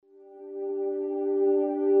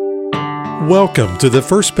Welcome to the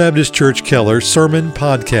First Baptist Church Keller Sermon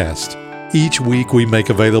Podcast. Each week we make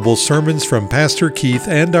available sermons from Pastor Keith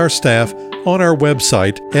and our staff on our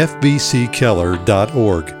website,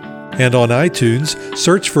 fbckeller.org. And on iTunes,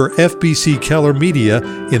 search for FBC Keller Media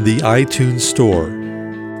in the iTunes Store.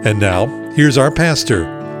 And now, here's our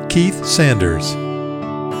pastor, Keith Sanders.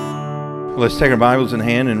 Let's take our Bibles in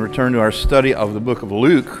hand and return to our study of the book of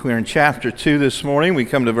Luke. We're in chapter 2 this morning. We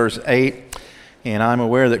come to verse 8. And I'm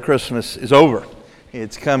aware that Christmas is over.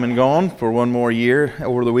 It's come and gone for one more year.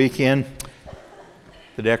 Over the weekend,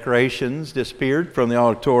 the decorations disappeared from the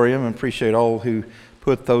auditorium. I appreciate all who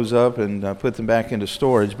put those up and put them back into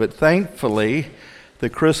storage. But thankfully, the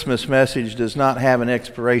Christmas message does not have an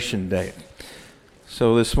expiration date.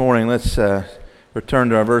 So this morning, let's return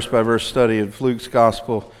to our verse-by-verse study of Luke's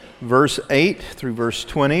Gospel, verse 8 through verse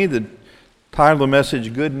 20. The title of the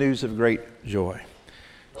message, Good News of Great Joy.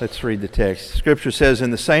 Let's read the text. Scripture says, in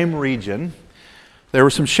the same region, there were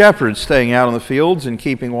some shepherds staying out in the fields and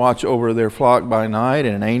keeping watch over their flock by night,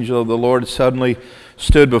 and an angel of the Lord suddenly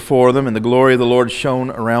stood before them, and the glory of the Lord shone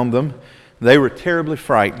around them. They were terribly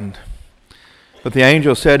frightened. But the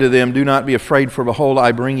angel said to them, do not be afraid, for behold,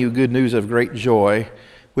 I bring you good news of great joy,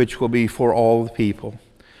 which will be for all the people.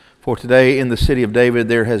 For today in the city of David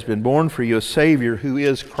there has been born for you a Savior, who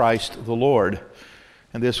is Christ the Lord.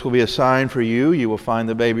 And this will be a sign for you. You will find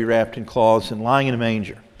the baby wrapped in cloths and lying in a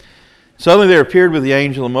manger. Suddenly there appeared with the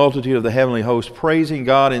angel a multitude of the heavenly host, praising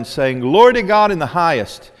God and saying, Glory to God in the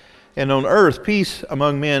highest, and on earth peace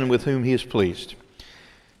among men with whom he is pleased.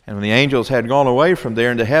 And when the angels had gone away from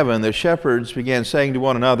there into heaven, the shepherds began saying to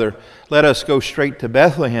one another, Let us go straight to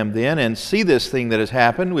Bethlehem then, and see this thing that has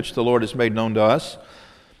happened, which the Lord has made known to us.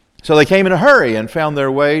 So they came in a hurry and found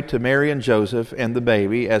their way to Mary and Joseph and the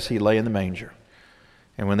baby as he lay in the manger.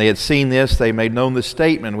 And when they had seen this, they made known the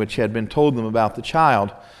statement which had been told them about the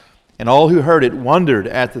child. And all who heard it wondered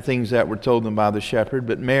at the things that were told them by the shepherd.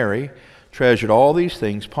 But Mary treasured all these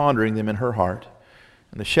things, pondering them in her heart.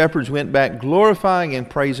 And the shepherds went back glorifying and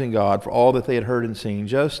praising God for all that they had heard and seen,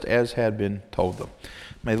 just as had been told them.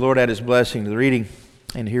 May the Lord add his blessing to the reading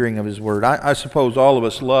and hearing of his word. I suppose all of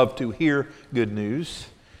us love to hear good news.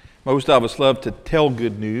 Most of us love to tell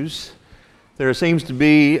good news. There seems to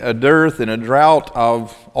be a dearth and a drought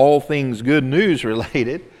of all things good news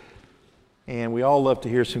related. And we all love to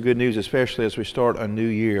hear some good news, especially as we start a new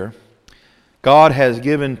year. God has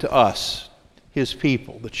given to us, his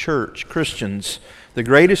people, the church, Christians, the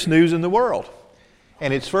greatest news in the world.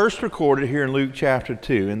 And it's first recorded here in Luke chapter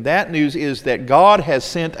 2. And that news is that God has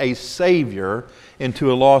sent a Savior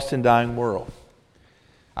into a lost and dying world.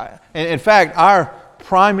 In fact, our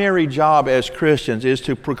primary job as Christians is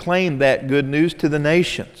to proclaim that good news to the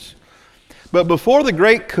nations. But before the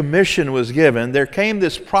Great Commission was given, there came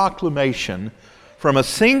this proclamation from a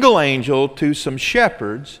single angel to some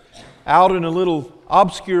shepherds out in a little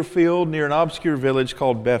obscure field near an obscure village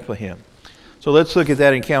called Bethlehem. So let's look at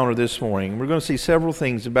that encounter this morning. We're going to see several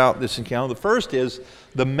things about this encounter. The first is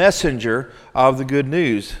the messenger of the good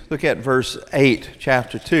news. Look at verse 8,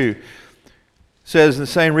 chapter 2. It says, in the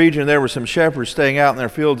same region there were some shepherds staying out in their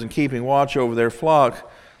fields and keeping watch over their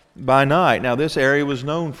flock by night. Now this area was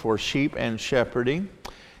known for sheep and shepherding.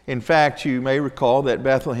 In fact, you may recall that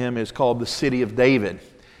Bethlehem is called the city of David.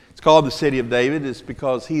 It's called the city of David. It's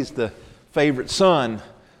because he's the favorite son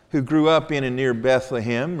who grew up in and near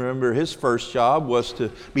Bethlehem. Remember, his first job was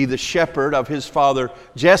to be the shepherd of his father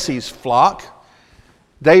Jesse's flock.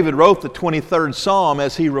 David wrote the 23rd Psalm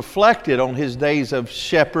as he reflected on his days of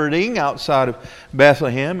shepherding outside of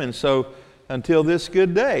Bethlehem. And so until this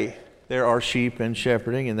good day, there are sheep and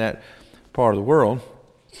shepherding in that part of the world.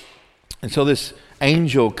 And so this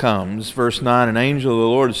angel comes, verse 9, an angel of the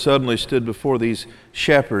Lord suddenly stood before these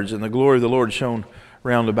shepherds, and the glory of the Lord shone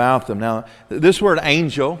round about them. Now, this word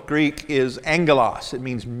angel, Greek, is angelos. It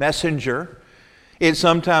means messenger. It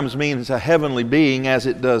sometimes means a heavenly being, as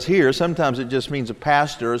it does here. Sometimes it just means a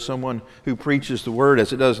pastor or someone who preaches the word,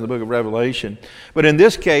 as it does in the book of Revelation. But in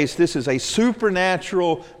this case, this is a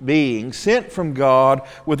supernatural being sent from God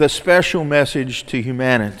with a special message to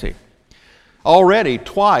humanity. Already,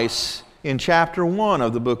 twice in chapter 1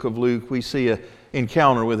 of the book of Luke, we see an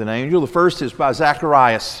encounter with an angel. The first is by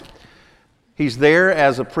Zacharias. He's there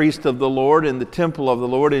as a priest of the Lord in the temple of the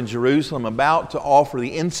Lord in Jerusalem, about to offer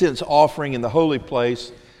the incense offering in the holy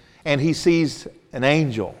place, and he sees an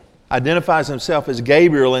angel, identifies himself as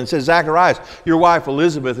Gabriel, and says, Zacharias, your wife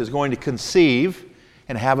Elizabeth is going to conceive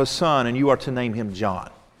and have a son, and you are to name him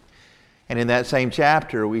John. And in that same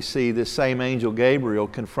chapter, we see this same angel Gabriel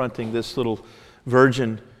confronting this little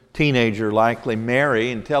virgin teenager, likely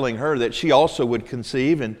Mary, and telling her that she also would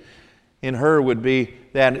conceive and In her would be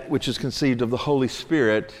that which is conceived of the Holy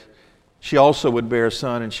Spirit. She also would bear a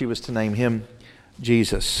son, and she was to name him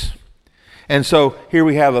Jesus. And so here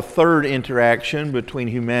we have a third interaction between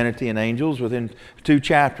humanity and angels within 2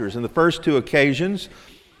 chapters. In the first 2 occasions,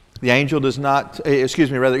 the angel is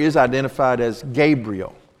identified as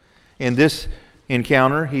Gabriel. In this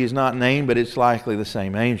encounter, he is not named, but it's likely the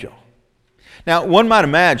same angel. Now, one might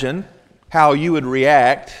imagine how you would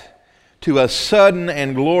react to a sudden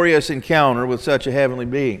and glorious encounter with such a heavenly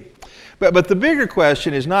being. But the bigger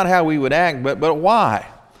question is not how we would act, but why?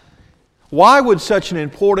 Why would such an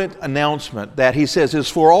important announcement that he says is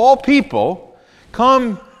for all people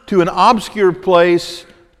come to an obscure place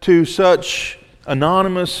to such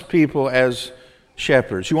anonymous people as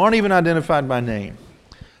shepherds who aren't even identified by name?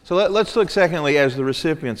 So let's look secondly as the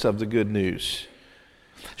recipients of the good news.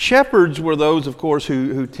 Shepherds were those, of course,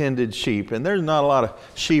 who tended sheep, and there's not a lot of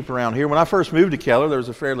sheep around here. When I first moved to Keller, there was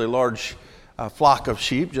a fairly large flock of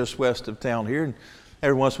sheep just west of town here, and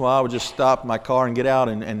every once in a while I would just stop my car and get out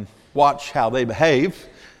and watch how they behave,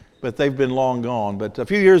 but they've been long gone. But a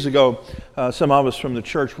few years ago, some of us from the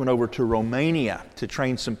church went over to Romania to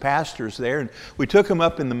train some pastors there, and we took them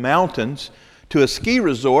up in the mountains to a ski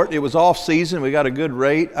resort. It was off season, we got a good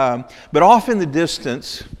rate, but off in the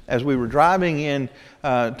distance, as we were driving in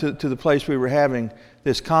to the place we were having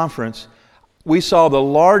this conference, we saw the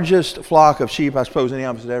largest flock of sheep I suppose any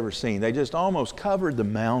of us had ever seen. They just almost covered the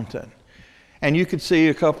mountain. And you could see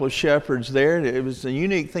a couple of shepherds there. It was a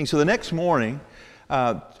unique thing. So the next morning,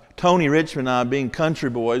 Tony Richmond and I, being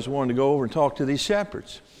country boys, wanted to go over and talk to these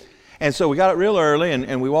shepherds. And so we got up real early,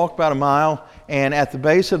 and we walked about a mile, and at the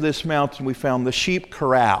base of this mountain we found the sheep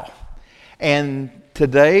corral. And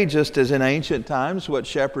today, just as in ancient times, what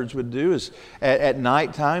shepherds would do is at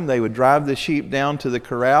nighttime they would drive the sheep down to the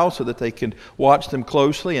corral so that they could watch them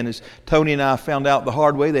closely. And as Tony and I found out the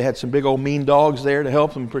hard way, they had some big old mean dogs there to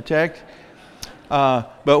help them protect. But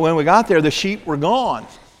when we got there, the sheep were gone.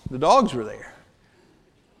 The dogs were there.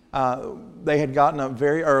 They had gotten up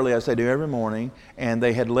very early, as they do every morning, and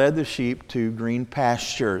they had led the sheep to green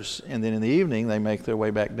pastures. And then in the evening, they make their way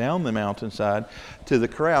back down the mountainside to the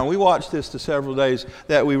corral. And we watched this the several days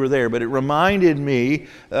that we were there, but it reminded me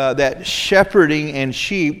that shepherding and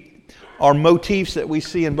sheep are motifs that we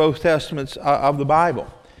see in both Testaments of the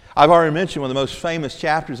Bible. I've already mentioned one of the most famous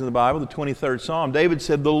chapters in the Bible, the 23rd Psalm. David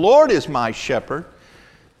said, "The Lord is my shepherd.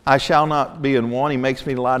 I shall not be in want. He makes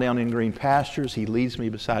me to lie down in green pastures. He leads me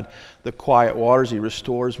beside the quiet waters. He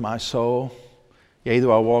restores my soul. Yea,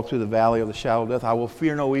 though I walk through the valley of the shadow of death, I will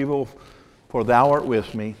fear no evil, for thou art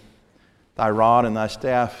with me. Thy rod and thy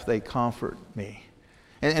staff, they comfort me."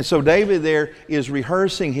 And so David there is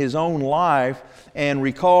rehearsing his own life and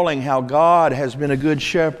recalling how God has been a good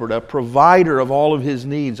shepherd, a provider of all of his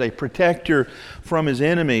needs, a protector from his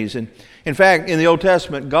enemies. And in fact, in the Old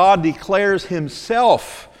Testament, God declares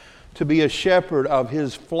himself to be a shepherd of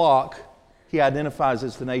his flock. He identifies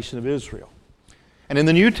as the nation of Israel. And in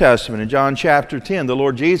the New Testament, in John chapter 10, the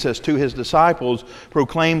Lord Jesus to his disciples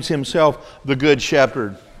proclaims himself the good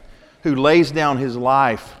shepherd who lays down his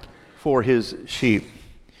life for his sheep.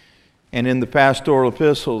 And in the pastoral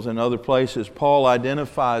epistles and other places, Paul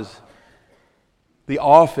identifies the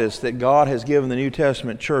office that God has given the New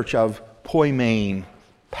Testament church of poimen,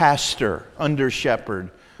 pastor, under shepherd,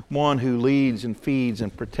 one who leads and feeds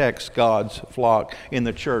and protects God's flock in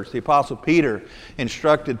the church. The Apostle Peter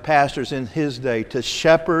instructed pastors in his day to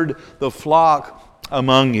shepherd the flock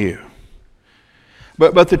among you.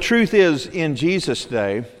 But the truth is, in Jesus'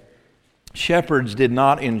 day, shepherds did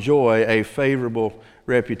not enjoy a favorable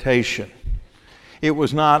reputation. It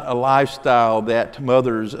was not a lifestyle that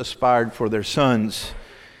mothers aspired for their sons.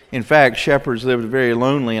 In fact, shepherds lived a very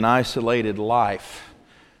lonely and isolated life.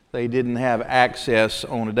 They didn't have access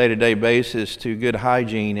on a day-to-day basis to good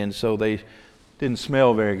hygiene, and so they didn't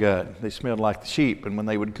smell very good. They smelled like the sheep, and when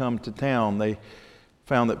they would come to town, they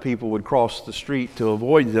found that people would cross the street to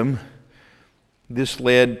avoid them. This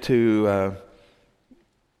led to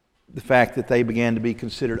the fact that they began to be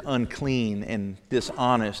considered unclean and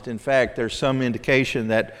dishonest. In fact, there's some indication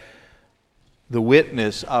that the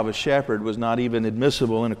witness of a shepherd was not even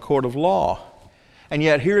admissible in a court of law. And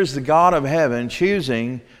yet here is the God of heaven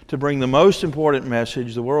choosing to bring the most important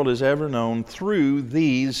message the world has ever known through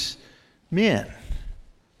these men.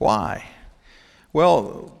 Why?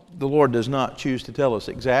 Well, the Lord does not choose to tell us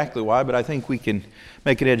exactly why, but I think we can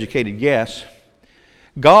make an educated guess.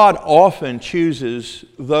 God often chooses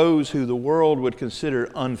those who the world would consider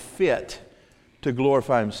unfit to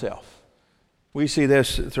glorify himself. We see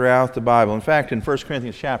this throughout the Bible. In fact, in 1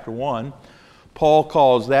 Corinthians chapter 1, Paul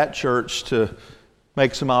calls that church to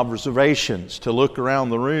make some observations, to look around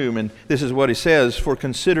the room. And this is what he says, "For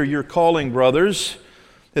consider your calling, brothers,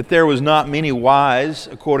 that there was not many wise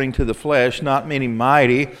according to the flesh, not many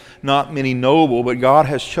mighty, not many noble, but God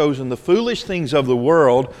has chosen the foolish things of the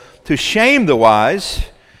world to shame the wise,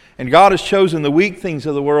 and God has chosen the weak things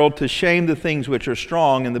of the world to shame the things which are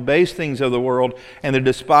strong, and the base things of the world, and the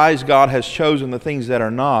despised God has chosen the things that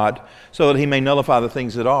are not, so that he may nullify the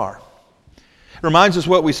things that are." It reminds us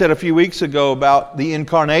what we said a few weeks ago about the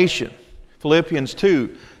incarnation. Philippians 2,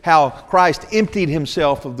 how Christ emptied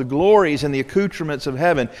himself of the glories and the accoutrements of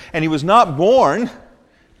heaven. And he was not born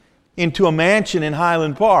into a mansion in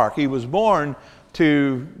Highland Park. He was born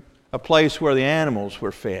to a place where the animals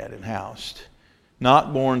were fed and housed.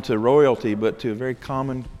 Not born to royalty, but to a very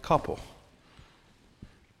common couple.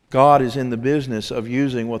 God is in the business of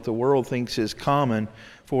using what the world thinks is common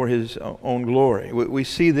for his own glory. We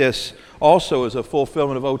see this also as a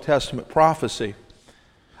fulfillment of Old Testament prophecy.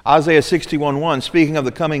 Isaiah 61:1, speaking of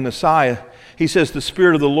the coming Messiah, he says, "The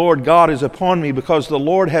Spirit of the Lord God is upon me, because the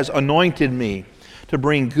Lord has anointed me to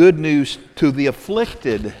bring good news to the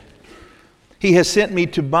afflicted. He has sent me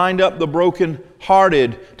to bind up the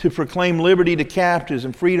brokenhearted, to proclaim liberty to captives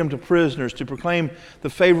and freedom to prisoners, to proclaim the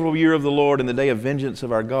favorable year of the Lord and the day of vengeance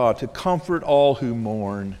of our God, to comfort all who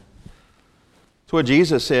mourn." It's what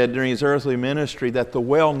Jesus said during his earthly ministry, that the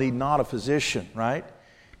well need not a physician, right?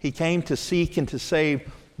 He came to seek and to save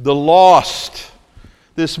the lost.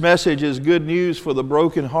 This message is good news for the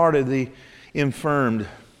brokenhearted, the infirmed.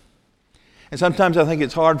 And sometimes I think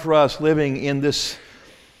it's hard for us living in this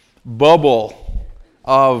bubble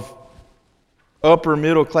of upper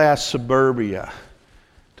middle class suburbia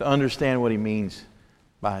to understand what he means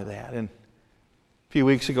by that. And a few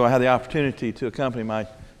weeks ago I had the opportunity to accompany my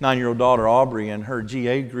 9-year-old daughter Aubrey and her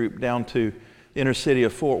GA group down to the inner city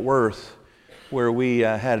of Fort Worth, where we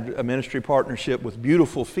had a ministry partnership with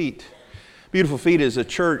Beautiful Feet. Beautiful Feet is a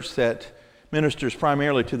church that ministers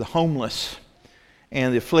primarily to the homeless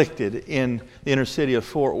and the afflicted in the inner city of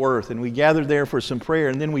Fort Worth. And we gathered there for some prayer,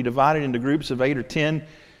 and then we divided into groups of 8 or 10,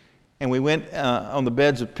 and we went on the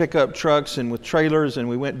beds of pickup trucks and with trailers, and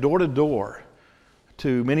we went door to door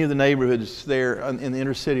to many of the neighborhoods there in the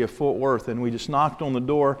inner city of Fort Worth. And we just knocked on the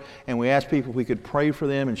door, and we asked people if we could pray for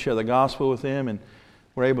them and share the gospel with them, and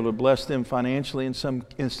we're able to bless them financially in some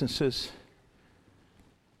instances.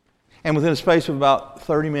 And within a space of about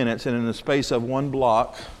 30 minutes, and in the space of 1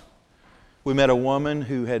 block, we met a woman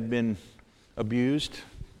who had been abused,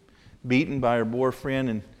 beaten by her boyfriend,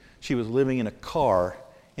 and she was living in a car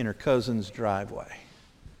in her cousin's driveway.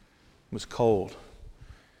 It was cold.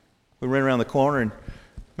 We ran around the corner and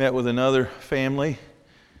met with another family.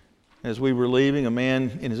 As we were leaving, a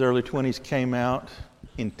man in his early 20s came out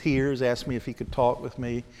in tears, asked me if he could talk with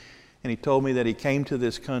me, and he told me that he came to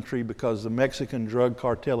this country because the Mexican drug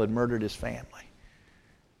cartel had murdered his family.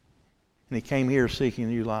 And he came here seeking a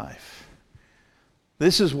new life.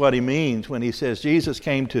 This is what he means when he says Jesus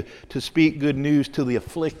came to speak good news to the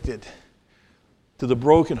afflicted, to the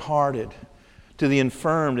brokenhearted, to the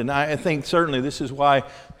infirmed. And I think certainly this is why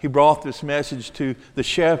he brought this message to the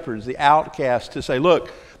shepherds, the outcasts, to say,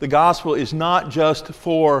 look, the gospel is not just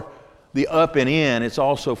for the up and in, it's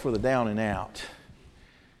also for the down and out.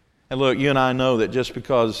 And look, you and I know that just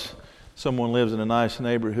because someone lives in a nice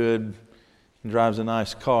neighborhood and drives a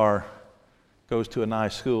nice car, goes to a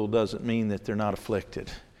nice school, doesn't mean that they're not afflicted.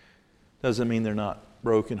 Doesn't mean they're not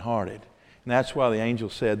brokenhearted. And that's why the angel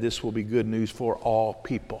said this will be good news for all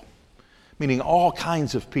people, meaning all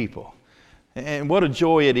kinds of people. And what a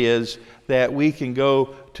joy it is that we can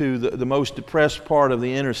go to the most depressed part of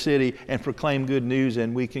the inner city and proclaim good news,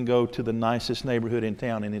 and we can go to the nicest neighborhood in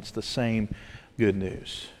town and it's the same good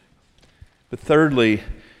news. But thirdly,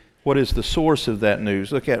 what is the source of that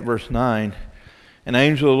news? Look at verse 9. An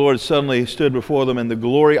angel of the Lord suddenly stood before them, and the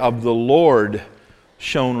glory of the Lord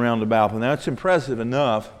shone round about them. Now it's impressive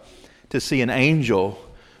enough to see an angel,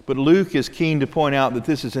 but Luke is keen to point out that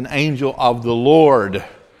this is an angel of the Lord.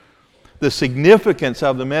 The significance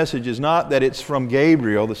of the message is not that it's from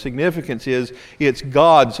Gabriel. The significance is it's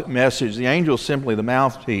God's message. The angel is simply the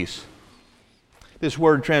mouthpiece. This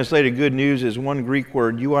word translated good news is one Greek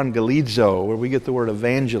word, euangelizo, where we get the word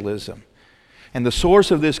evangelism. And the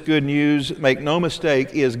source of this good news, make no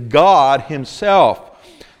mistake, is God Himself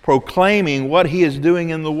proclaiming what He is doing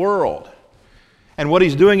in the world. And what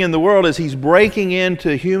He's doing in the world is He's breaking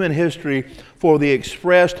into human history for the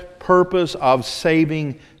expressed purpose of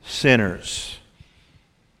saving sinners.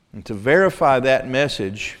 And to verify that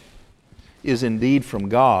message is indeed from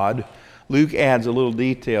God, Luke adds a little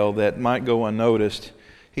detail that might go unnoticed.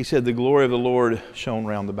 He said, the glory of the Lord shone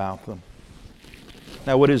round about them.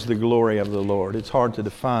 Now, what is the glory of the Lord? It's hard to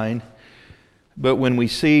define, but when we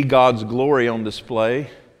see God's glory on display,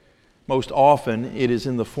 most often it is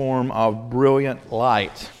in the form of brilliant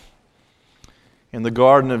light. In the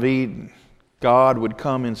Garden of Eden, God would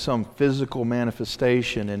come in some physical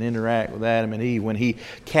manifestation and interact with Adam and Eve. When He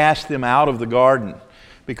cast them out of the garden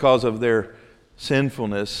because of their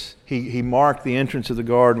sinfulness, He marked the entrance of the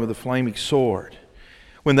garden with a flaming sword.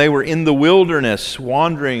 When they were in the wilderness,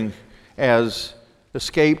 wandering as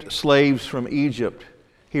escaped slaves from Egypt,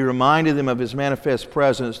 He reminded them of His manifest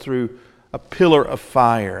presence through a pillar of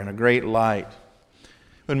fire and a great light.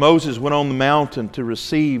 When Moses went on the mountain to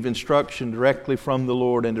receive instruction directly from the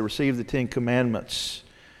Lord and to receive the Ten Commandments,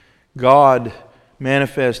 God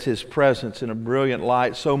manifested His presence in a brilliant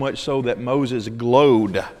light, so much so that Moses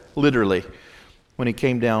glowed, literally, when he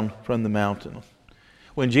came down from the mountain.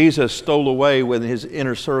 When Jesus stole away with His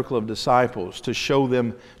inner circle of disciples to show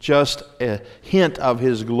them just a hint of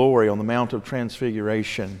His glory on the Mount of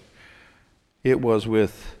Transfiguration, it was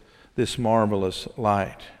with this marvelous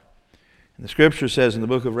light. And the Scripture says in the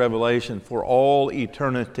book of Revelation, for all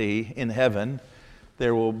eternity in heaven,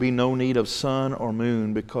 there will be no need of sun or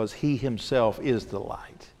moon because He Himself is the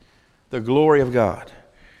light, the glory of God.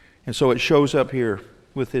 And so it shows up here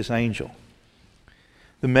with this angel.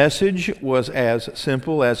 The message was as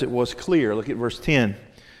simple as it was clear. Look at verse 10.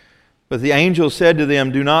 But the angel said to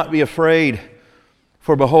them, do not be afraid,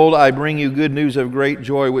 for behold, I bring you good news of great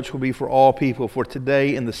joy, which will be for all people. For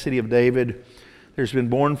today in the city of David, there's been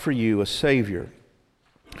born for you a Savior,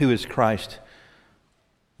 who is Christ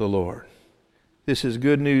the Lord. This is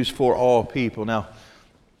good news for all people. Now,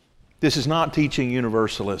 this is not teaching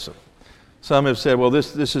universalism. Some have said, well,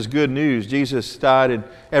 this is good news. Jesus died and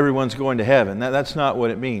everyone's going to heaven. That's not what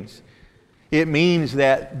it means. It means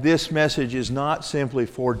that this message is not simply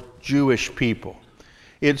for Jewish people.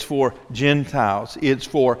 It's for Gentiles. It's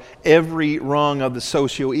for every rung of the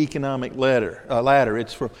socioeconomic ladder.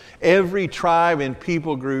 It's for every tribe and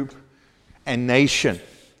people group and nation.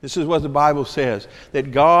 This is what the Bible says,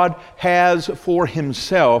 that God has for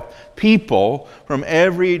Himself people from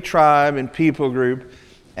every tribe and people group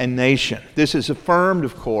and nation. This is affirmed,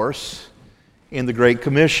 of course, in the Great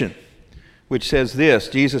Commission, which says this,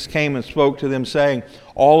 Jesus came and spoke to them saying,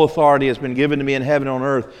 all authority has been given to me in heaven and on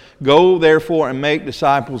earth. Go therefore and make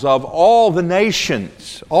disciples of all the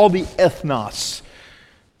nations, all the ethnos,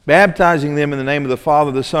 baptizing them in the name of the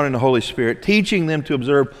Father, the Son, and the Holy Spirit, teaching them to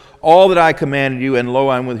observe all that I commanded you, and lo,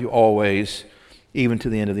 I am with you always, even to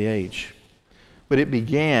the end of the age. But it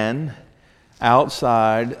began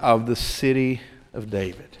outside of the city of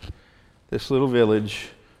David, this little village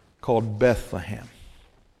called Bethlehem.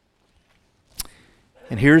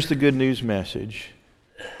 And here's the good news message.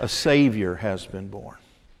 A Savior has been born.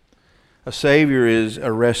 A Savior is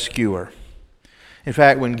a rescuer. In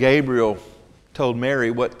fact, when Gabriel told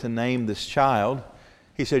Mary what to name this child,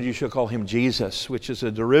 he said, you shall call him Jesus, which is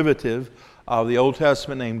a derivative of the Old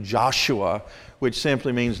Testament name Joshua, which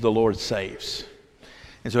simply means the Lord saves.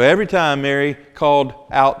 And so every time Mary called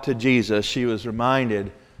out to Jesus, she was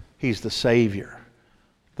reminded He's the Savior.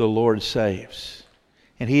 The Lord saves.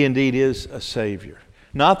 And He indeed is a Savior.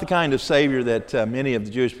 Not the kind of Savior that many of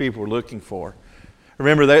the Jewish people were looking for.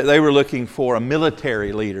 Remember, they were looking for a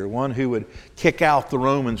military leader, one who would kick out the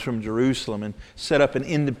Romans from Jerusalem and set up an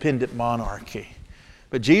independent monarchy.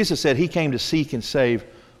 But Jesus said He came to seek and save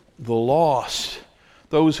the lost,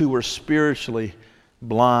 those who were spiritually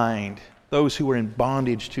blind, those who were in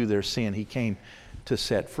bondage to their sin. He came to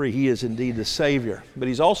set free. He is indeed the Savior, but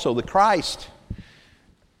He's also the Christ. The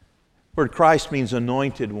word Christ means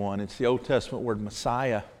anointed one. It's the Old Testament word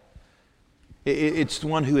Messiah. It's the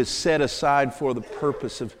one who is set aside for the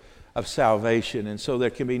purpose of salvation. And so there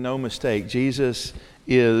can be no mistake. Jesus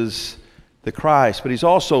is the Christ, but He's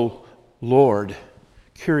also Lord,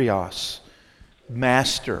 Kyrios,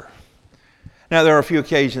 Master. Now, there are a few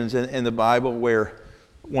occasions in the Bible where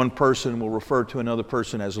one person will refer to another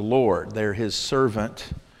person as Lord. They're His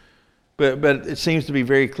servant. But it seems to be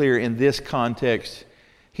very clear in this context,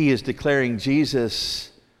 He is declaring Jesus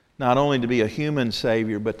not only to be a human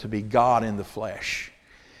Savior, but to be God in the flesh.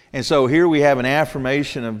 And so here we have an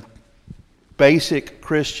affirmation of basic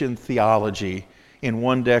Christian theology in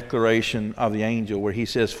one declaration of the angel, where he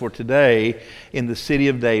says, for today in the city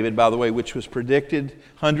of David, by the way, which was predicted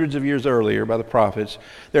hundreds of years earlier by the prophets,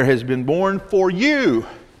 there has been born for you.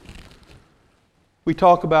 We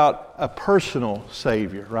talk about a personal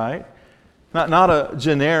Savior, right? Not a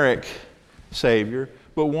generic Savior,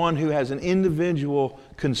 but one who has an individual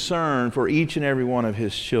concern for each and every one of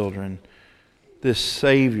His children. This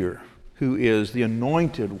Savior who is the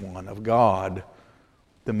anointed one of God,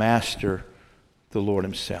 the Master the Lord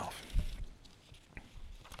himself.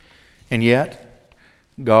 And yet,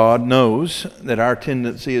 God knows that our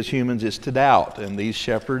tendency as humans is to doubt, and these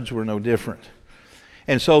shepherds were no different.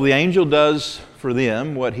 And so the angel does for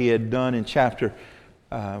them what he had done in chapter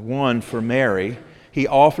 1 for Mary. He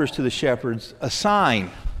offers to the shepherds a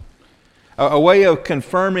sign, a way of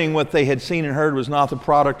confirming what they had seen and heard was not the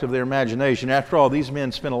product of their imagination. After all, these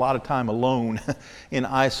men spent a lot of time alone in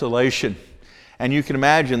isolation. And you can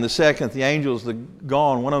imagine the second the angel's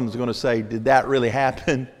gone, one of them is going to say, did that really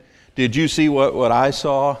happen? Did you see what I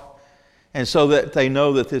saw? And so that they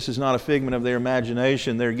know that this is not a figment of their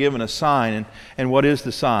imagination, they're given a sign. And what is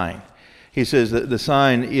the sign? He says that the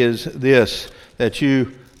sign is this, that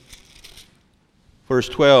you, verse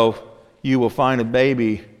 12, you will find a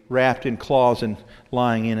baby wrapped in cloths and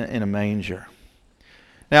lying in a manger.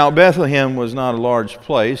 Now, Bethlehem was not a large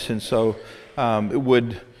place, and so it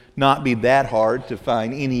would not be that hard to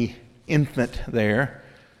find any infant there.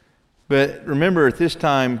 But remember, at this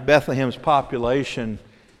time, Bethlehem's population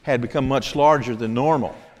had become much larger than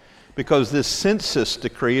normal because this census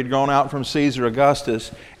decree had gone out from Caesar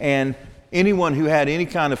Augustus, and anyone who had any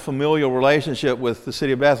kind of familial relationship with the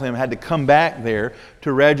city of Bethlehem had to come back there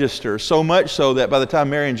to register, so much so that by the time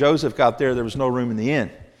Mary and Joseph got there, there was no room in the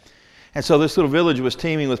inn. And so this little village was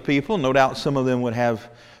teeming with people. No doubt some of them would have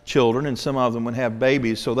children and some of them would have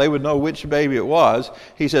babies, so they would know which baby it was.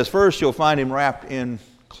 He says, first you'll find him wrapped in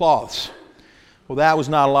cloths. Well, that was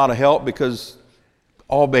not a lot of help because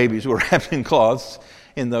all babies were wrapped in cloths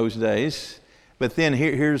in those days. But then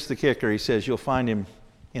here's the kicker. He says, you'll find him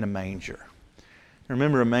in a manger.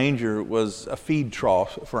 Remember, a manger was a feed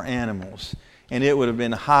trough for animals, and it would have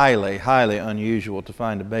been highly, highly unusual to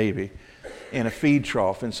find a baby in a feed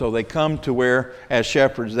trough. And so they come to where, as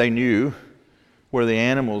shepherds, they knew where the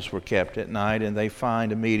animals were kept at night, and they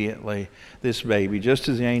find immediately this baby, just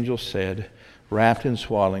as the angel said, wrapped in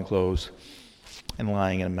swaddling clothes and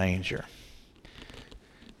lying in a manger.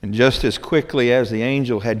 And just as quickly as the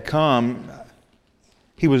angel had come,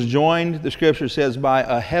 he was joined, the scripture says, by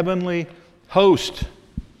a heavenly host.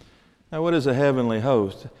 Now, what is a heavenly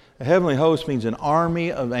host? A heavenly host means an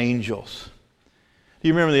army of angels. Do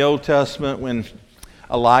you remember the Old Testament when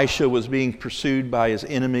Elisha was being pursued by his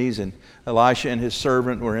enemies, and Elisha and his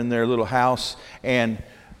servant were in their little house, and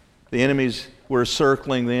the enemies were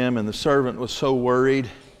circling them, and the servant was so worried.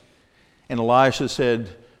 And Elisha said,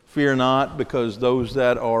 fear not, because those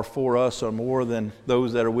that are for us are more than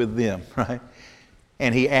those that are with them, right?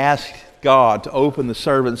 And he asked God to open the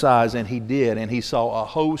servant's eyes, and he did, and he saw a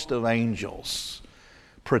host of angels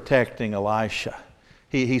protecting Elisha.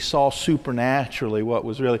 He saw supernaturally what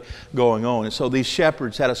was really going on. And so these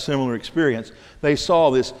shepherds had a similar experience. They saw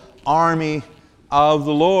this army of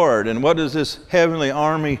the Lord. And what does this heavenly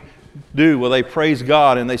army do? Well, they praise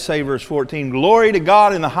God, and they say, verse 14, glory to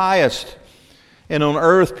God in the highest, and on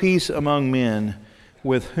earth peace among men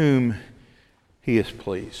with whom he is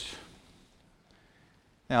pleased.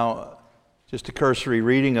 Now, just a cursory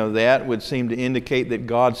reading of that would seem to indicate that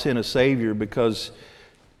God sent a Savior because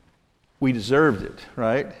we deserved it,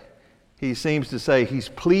 right? He seems to say he's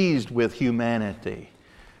pleased with humanity.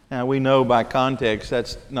 Now, we know by context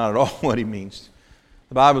that's not at all what he means.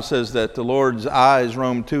 The Bible says that the Lord's eyes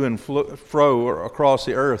roam to and fro across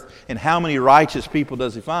the earth. And how many righteous people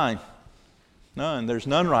does he find? None. There's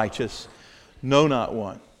none righteous, no, not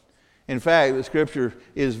one. In fact, the Scripture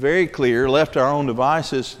is very clear, left to our own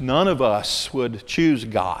devices, none of us would choose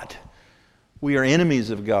God. We are enemies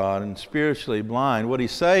of God and spiritually blind. What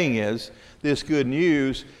he's saying is, this good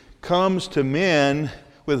news comes to men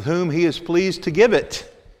with whom he is pleased to give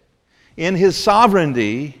it. In his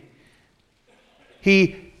sovereignty,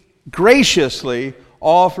 he graciously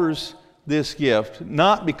offers this gift,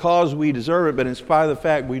 not because we deserve it, but in spite of the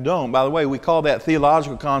fact we don't. By the way, we call that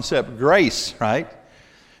theological concept grace, right?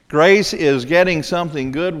 Grace is getting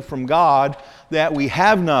something good from God that we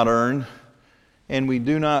have not earned and we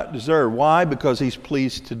do not deserve. Why? Because he's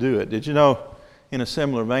pleased to do it. Did you know, in a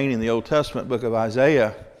similar vein, in the Old Testament book of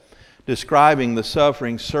Isaiah, describing the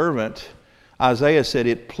suffering servant, Isaiah said,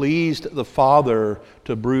 it pleased the Father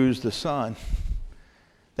to bruise the Son.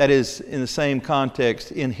 That is, in the same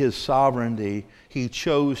context, in his sovereignty, he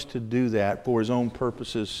chose to do that for his own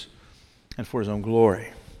purposes and for his own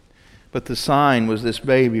glory. But the sign was this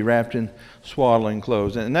baby wrapped in swaddling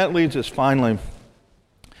clothes. And that leads us finally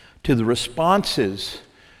to the responses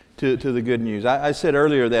to the good news. I said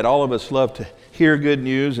earlier that all of us love to hear good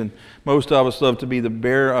news, and most of us love to be the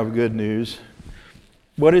bearer of good news.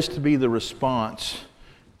 What is to be the response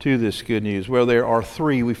to this good news? Well, there are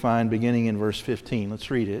three we find beginning in verse 15.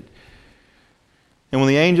 Let's read it. And when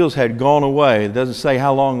the angels had gone away, it doesn't say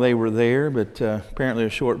how long they were there, but apparently a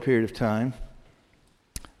short period of time.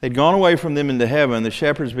 They'd gone away from them into heaven. The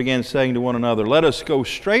shepherds began saying to one another, "Let us go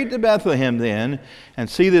straight to Bethlehem then, and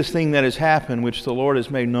see this thing that has happened, which the Lord has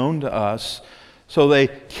made known to us." So they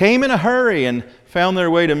came in a hurry and found their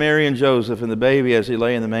way to Mary and Joseph and the baby as he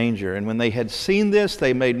lay in the manger. And when they had seen this,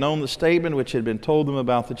 they made known the statement which had been told them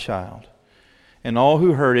about the child. And all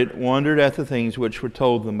who heard it wondered at the things which were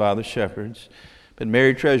told them by the shepherds. But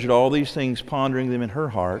Mary treasured all these things, pondering them in her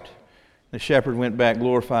heart. The shepherd went back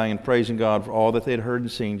glorifying and praising God for all that they had heard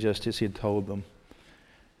and seen, just as he had told them.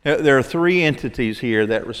 There are three entities here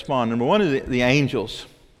that respond. Number one is the angels.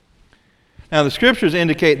 Now, the Scriptures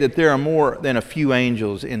indicate that there are more than a few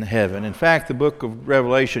angels in heaven. In fact, the book of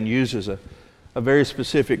Revelation uses a very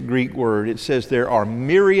specific Greek word. It says there are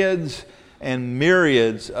myriads and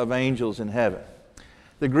myriads of angels in heaven.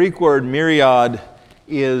 The Greek word myriad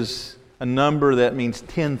is a number that means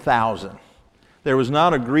 10,000. There was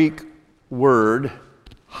not a Greek word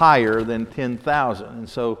higher than 10,000. And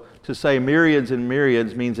so to say myriads and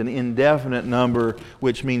myriads means an indefinite number,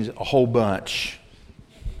 which means a whole bunch.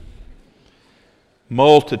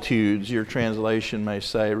 Multitudes, your translation may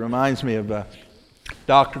say. It reminds me of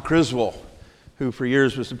Dr. Criswell, who for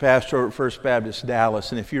years was the pastor over at First Baptist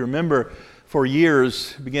Dallas. And if you remember, for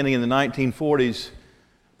years, beginning in the 1940s,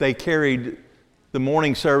 they carried the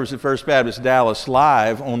morning service at First Baptist Dallas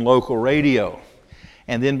live on local radio.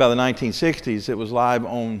 And then by the 1960s, it was live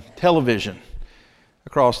on television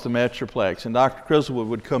across the Metroplex. And Dr. Criswell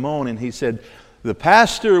would come on and he said, "The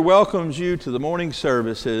pastor welcomes you to the morning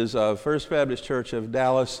services of First Baptist Church of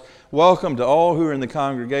Dallas. Welcome to all who are in the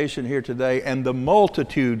congregation here today and the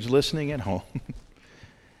multitudes listening at home."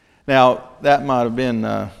 Now, that might have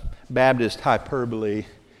been Baptist hyperbole.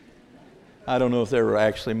 I don't know if there were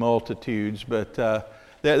actually multitudes, but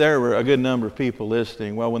there were a good number of people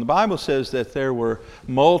listening. Well, when the Bible says that there were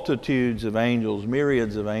multitudes of angels,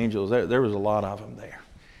 myriads of angels, there was a lot of them there.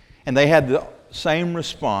 And they had the same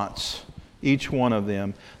response, each one of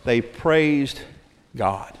them. They praised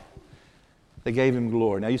God. They gave Him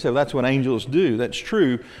glory. Now you say, well, that's what angels do. That's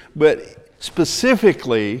true. But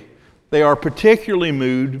specifically, they are particularly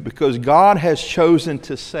moved because God has chosen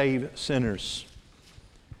to save sinners.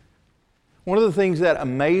 One of the things that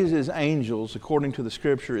amazes angels, according to the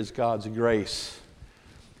Scripture, is God's grace.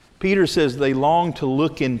 Peter says they long to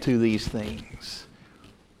look into these things.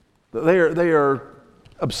 They are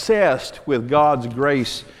obsessed with God's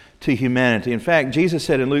grace to humanity. In fact, Jesus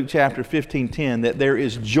said in Luke chapter 15:10 that there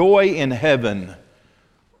is joy in heaven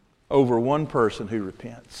over one person who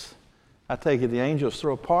repents. I take it the angels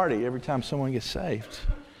throw a party every time someone gets saved.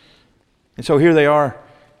 And so here they are,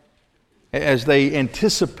 as they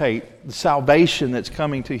anticipate the salvation that's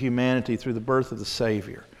coming to humanity through the birth of the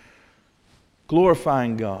Savior,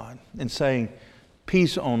 glorifying God and saying,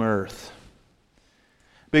 "Peace on earth."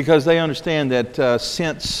 Because they understand that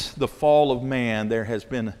since the fall of man, there has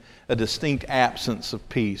been a distinct absence of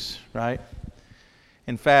peace, right?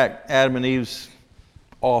 In fact, Adam and Eve's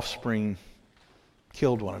offspring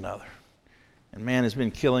killed one another. And man has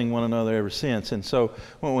been killing one another ever since. And so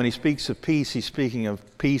when he speaks of peace, he's speaking of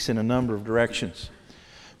peace in a number of directions.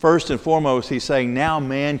 First and foremost, he's saying now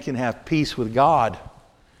man can have peace with God.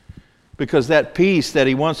 Because that peace that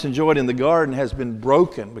he once enjoyed in the garden has been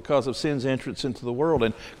broken because of sin's entrance into the world.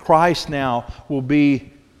 And Christ now will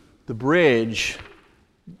be the bridge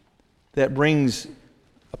that brings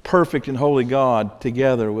a perfect and holy God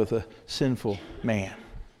together with a sinful man.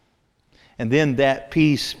 And then that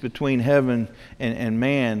peace between heaven and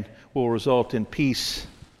man will result in peace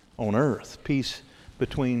on earth. Peace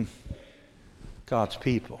between God's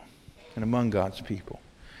people and among God's people.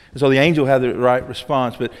 And so the angel had the right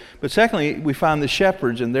response. But secondly, we find the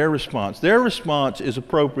shepherds and their response. Their response is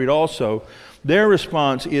appropriate also. Their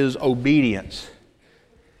response is obedience.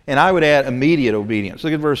 And I would add immediate obedience.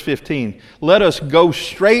 Look at verse 15. "Let us go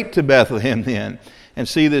straight to Bethlehem then, and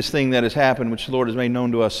see this thing that has happened, which the Lord has made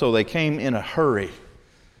known to us." So they came in a hurry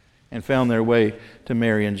and found their way to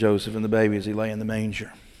Mary and Joseph and the baby as he lay in the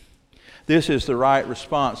manger. This is the right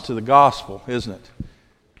response to the gospel, isn't it?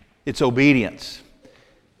 It's obedience.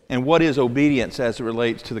 And what is obedience as it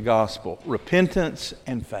relates to the gospel? Repentance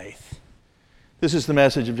and faith. This is the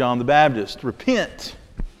message of John the Baptist. Repent.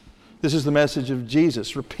 This is the message of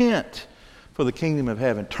Jesus. Repent for the kingdom of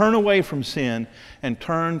heaven. Turn away from sin and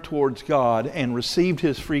turn towards God and receive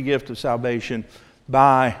His free gift of salvation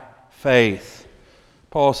by faith.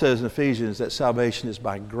 Paul says in Ephesians that salvation is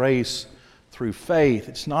by grace through faith.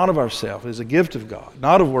 It's not of ourselves. It is a gift of God,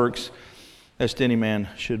 not of works, lest any man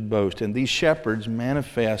should boast. And these shepherds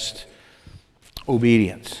manifest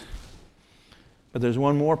obedience. But there's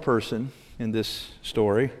one more person in this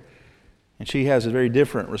story, and she has a very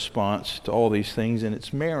different response to all these things, and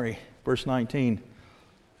it's Mary. Verse 19.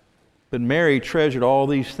 But Mary treasured all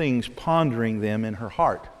these things, pondering them in her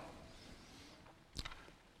heart.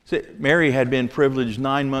 See, Mary had been privileged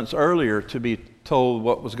 9 months earlier to be told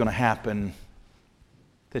what was going to happen,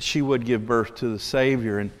 that she would give birth to the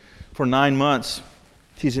Savior. And for 9 months,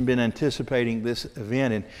 she's been anticipating this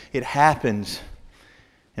event, and it happens.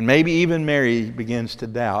 And maybe even Mary begins to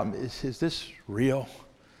doubt, is this real?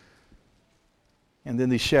 And then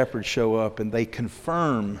these shepherds show up, and they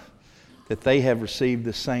confirm that they have received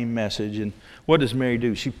the same message. And what does Mary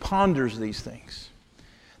do? She ponders these things.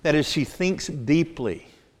 That is, she thinks deeply.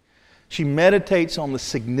 She meditates on the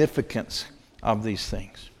significance of these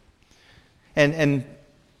things. And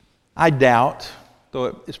I doubt,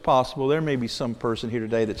 though it's possible, there may be some person here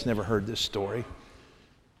today that's never heard this story,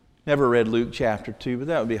 never read Luke chapter 2, but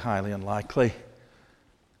that would be highly unlikely.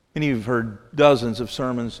 Many of you have heard dozens of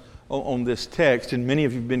sermons on this text, and many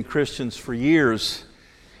of you have been Christians for years.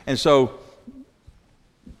 And so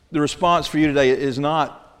the response for you today is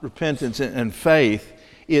not repentance and faith.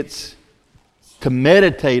 It's to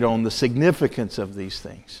meditate on the significance of these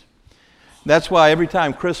things. That's why every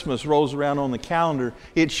time Christmas rolls around on the calendar,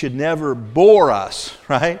 it should never bore us,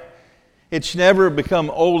 right? It should never become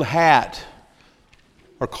old hat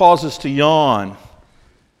or cause us to yawn,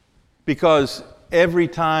 because every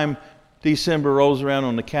time December rolls around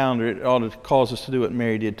on the calendar, it ought to cause us to do what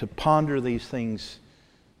Mary did, to ponder these things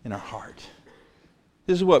in our heart.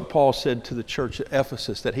 This is what Paul said to the church at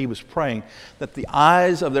Ephesus, that he was praying that the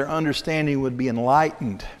eyes of their understanding would be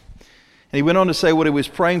enlightened. And he went on to say what he was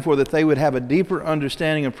praying for, that they would have a deeper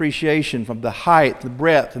understanding and appreciation from the height, the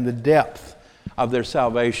breadth, and the depth of their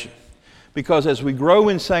salvation. Because as we grow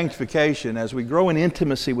in sanctification, as we grow in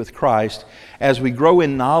intimacy with Christ, as we grow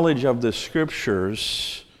in knowledge of the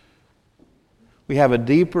Scriptures, we have a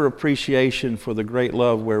deeper appreciation for the great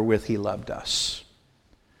love wherewith He loved us.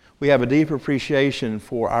 We have a deeper appreciation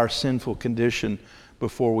for our sinful condition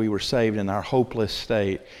before we were saved in our hopeless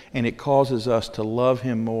state. And it causes us to love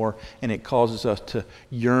Him more, and it causes us to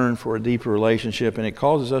yearn for a deeper relationship, and it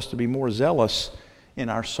causes us to be more zealous in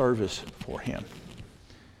our service for Him.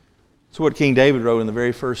 So what King David wrote in the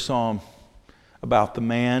very first psalm about the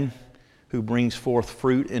man who brings forth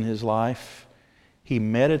fruit in his life. He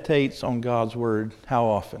meditates on God's Word, how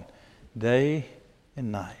often? Day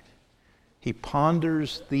and night. He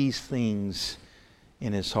ponders these things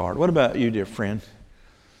in his heart. What about you, dear friend?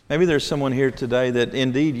 Maybe there's someone here today that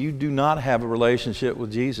indeed you do not have a relationship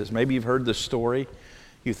with Jesus. Maybe you've heard this story.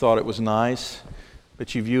 You thought it was nice,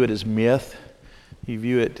 but you view it as myth. You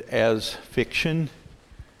view it as fiction.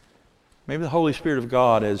 Maybe the Holy Spirit of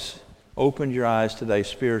God has opened your eyes today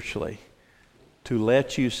spiritually to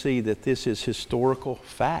let you see that this is historical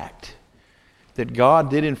fact. That God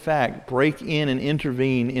did in fact break in and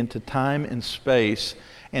intervene into time and space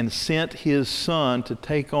and sent His Son to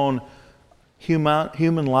take on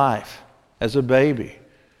human life as a baby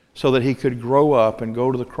so that He could grow up and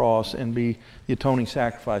go to the cross and be the atoning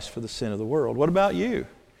sacrifice for the sin of the world. What about you?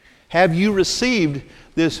 Have you received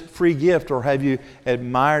this free gift, or have you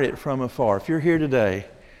admired it from afar? If you're here today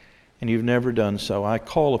and you've never done so, I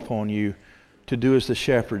call upon you to do as the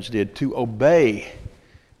shepherds did, to obey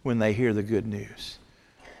when they hear the good news,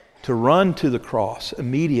 to run to the cross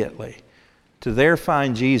immediately, to there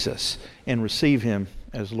find Jesus and receive Him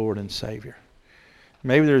as Lord and Savior.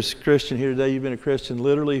 Maybe there's a Christian here today, you've been a Christian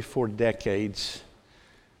literally for decades.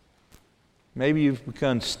 Maybe you've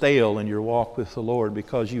become stale in your walk with the Lord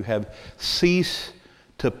because you have ceased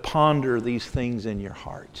to ponder these things in your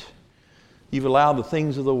heart. You've allowed the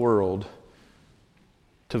things of the world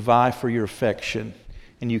to vie for your affection,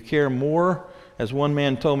 and you care more, as one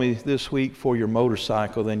man told me this week, for your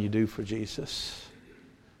motorcycle than you do for Jesus.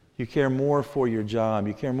 You care more for your job.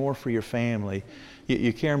 You care more for your family.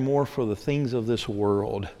 You care more for the things of this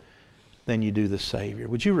world than you do the Savior.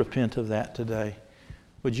 Would you repent of that today?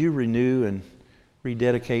 Would you renew and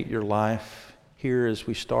rededicate your life here as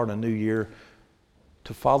we start a new year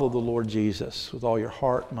to follow the Lord Jesus with all your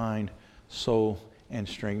heart, mind, soul, and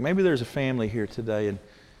strength? Maybe there's a family here today and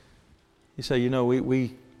you say,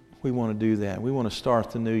 we want to do that. We want to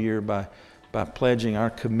start the new year by pledging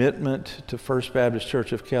our commitment to First Baptist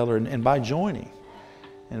Church of Keller and by joining.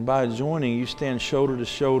 And by joining, you stand shoulder to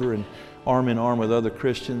shoulder and arm in arm with other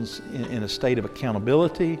Christians in a state of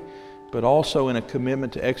accountability, but also in a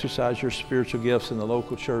commitment to exercise your spiritual gifts in the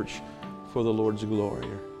local church for the Lord's glory.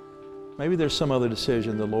 Or maybe there's some other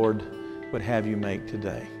decision the Lord would have you make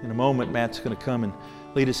today. In a moment, Matt's going to come and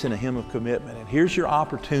lead us in a hymn of commitment. And here's your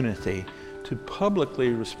opportunity to publicly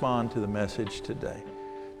respond to the message today.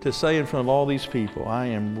 To say in front of all these people, I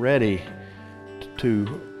am ready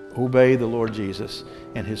to obey the Lord Jesus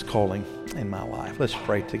and His calling in my life. Let's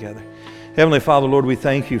pray together. Heavenly Father, Lord, we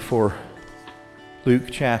thank You for Luke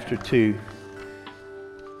chapter 2.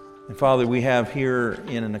 And Father, we have here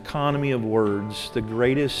in an economy of words the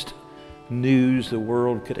greatest news the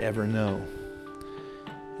world could ever know.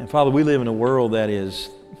 And Father, we live in a world that is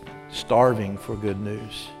starving for good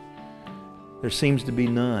news. There seems to be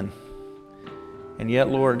none. And yet,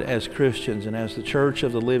 Lord, as Christians and as the church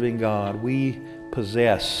of the living God, we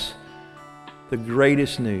possess the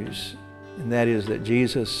greatest news, and that is that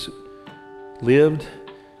Jesus lived,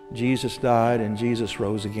 Jesus died, and Jesus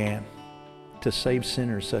rose again to save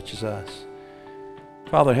sinners such as us.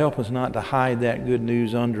 Father, help us not to hide that good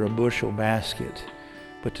news under a bushel basket,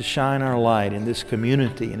 but to shine our light in this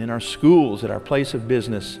community and in our schools, at our place of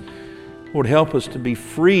business. Lord, help us to be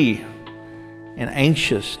free and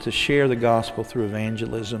anxious to share the gospel through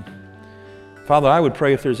evangelism. Father, I would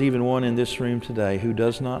pray if there's even one in this room today who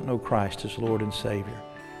does not know Christ as Lord and Savior,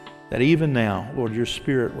 that even now, Lord, Your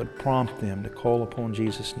Spirit would prompt them to call upon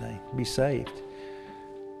Jesus' name, be saved.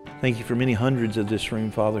 Thank You for many hundreds of this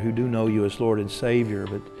room, Father, who do know You as Lord and Savior,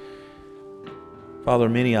 but Father,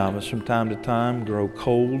 many of us from time to time grow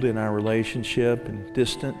cold in our relationship and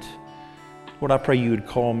distant. Lord, I pray You would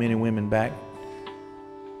call men and women back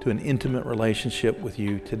to an intimate relationship with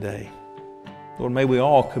You today. Lord, may we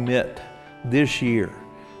all commit this year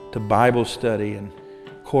to Bible study and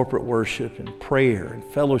corporate worship and prayer and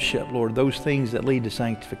fellowship, Lord, those things that lead to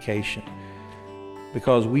sanctification,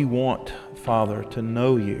 because we want, Father, to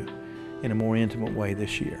know You in a more intimate way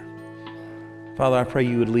this year. Father, I pray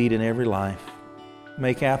You would lead in every life.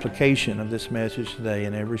 Make application of this message today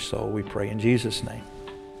in every soul, we pray in Jesus' name.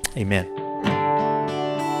 Amen.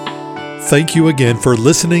 Thank you again for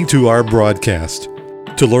listening to our broadcast.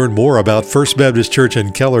 To learn more about First Baptist Church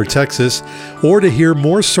in Keller, Texas, or to hear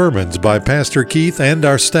more sermons by Pastor Keith and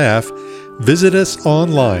our staff, visit us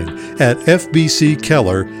online at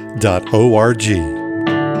fbckeller.org.